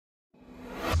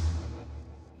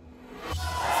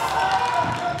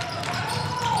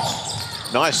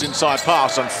Nice inside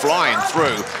pass, and flying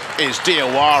through is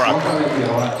Diawara.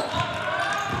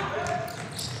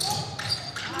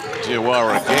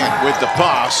 Diawara again with the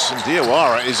pass, and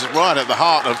Diawara is right at the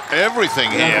heart of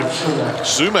everything here.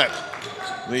 Sumet,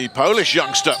 the Polish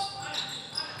youngster.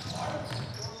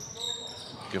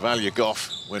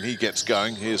 Gavalyagov, when he gets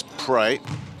going, here's Prey.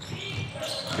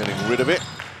 Getting rid of it,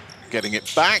 getting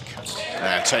it back,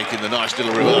 and taking the nice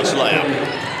little reverse layup.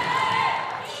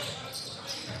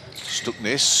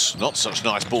 Stucknis, not such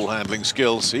nice ball handling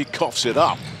skills. He coughs it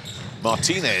up.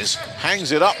 Martinez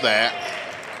hangs it up there,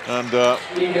 and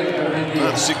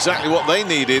that's exactly what they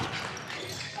needed.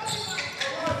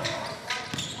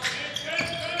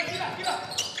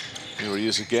 Here he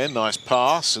is again, nice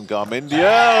pass, and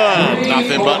Garmendia,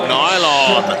 nothing but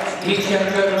nylon.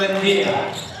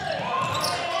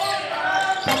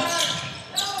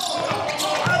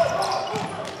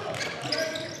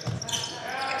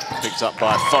 Picked up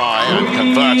by Fai and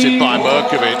converted by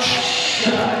Merkovic.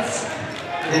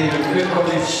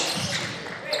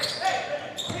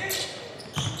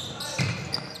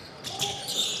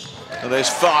 And there's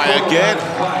Fai again.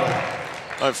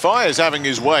 Oh, Fai is having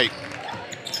his way.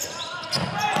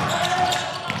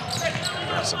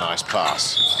 That's a nice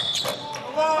pass.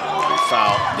 The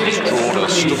foul is drawn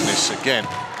as Stucknis again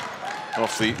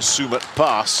off the Sumet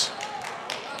pass.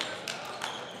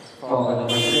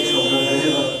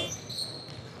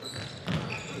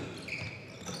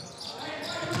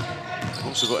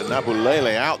 Also got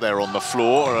Nabulele out there on the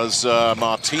floor as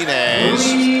Martinez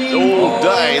all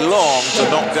day long to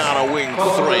knock down a wing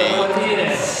three.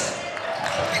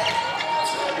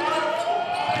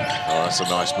 Oh, that's a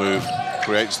nice move.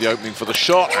 Creates the opening for the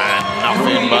shot, and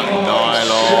nothing but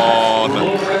nylon.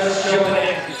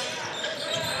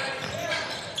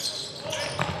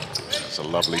 That's a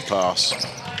lovely pass.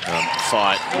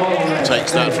 Fight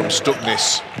takes that from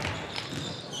Stucknis.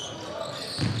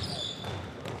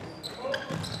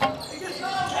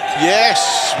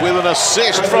 Yes, with an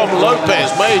assist from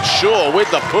Lopez, made sure with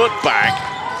the putback.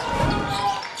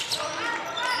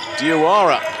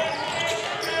 Diawara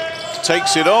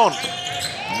takes it on.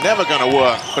 Never going to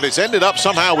work, but it's ended up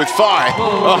somehow with Fai.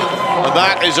 Oh, and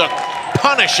that is a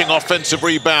punishing offensive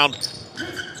rebound.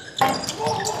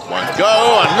 Won't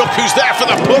go, and look who's there for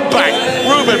the putback.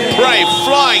 Ruben Prey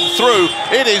flying through.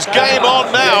 It is game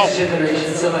on now.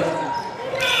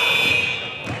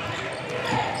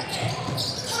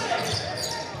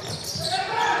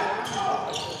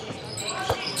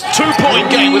 Two-point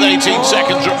game with 18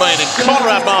 seconds remaining.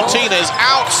 Conrad Martinez,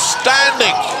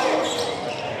 outstanding.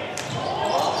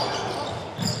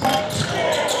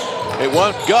 It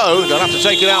won't go. They'll have to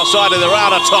take it outside, and they're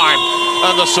out of time.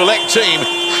 And the select team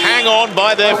hang on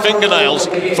by their fingernails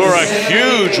for a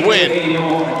huge win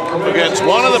against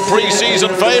one of the pre-season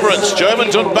favourites,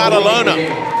 Joventut Badalona.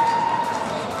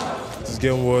 This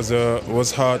game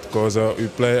was hard because we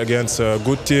play against a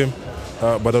good team,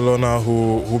 Badalona,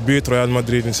 who beat Real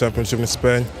Madrid in championship in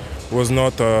Spain. Was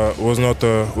not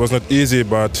easy,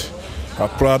 but I'm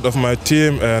proud of my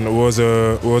team, and was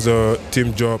a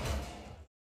team job.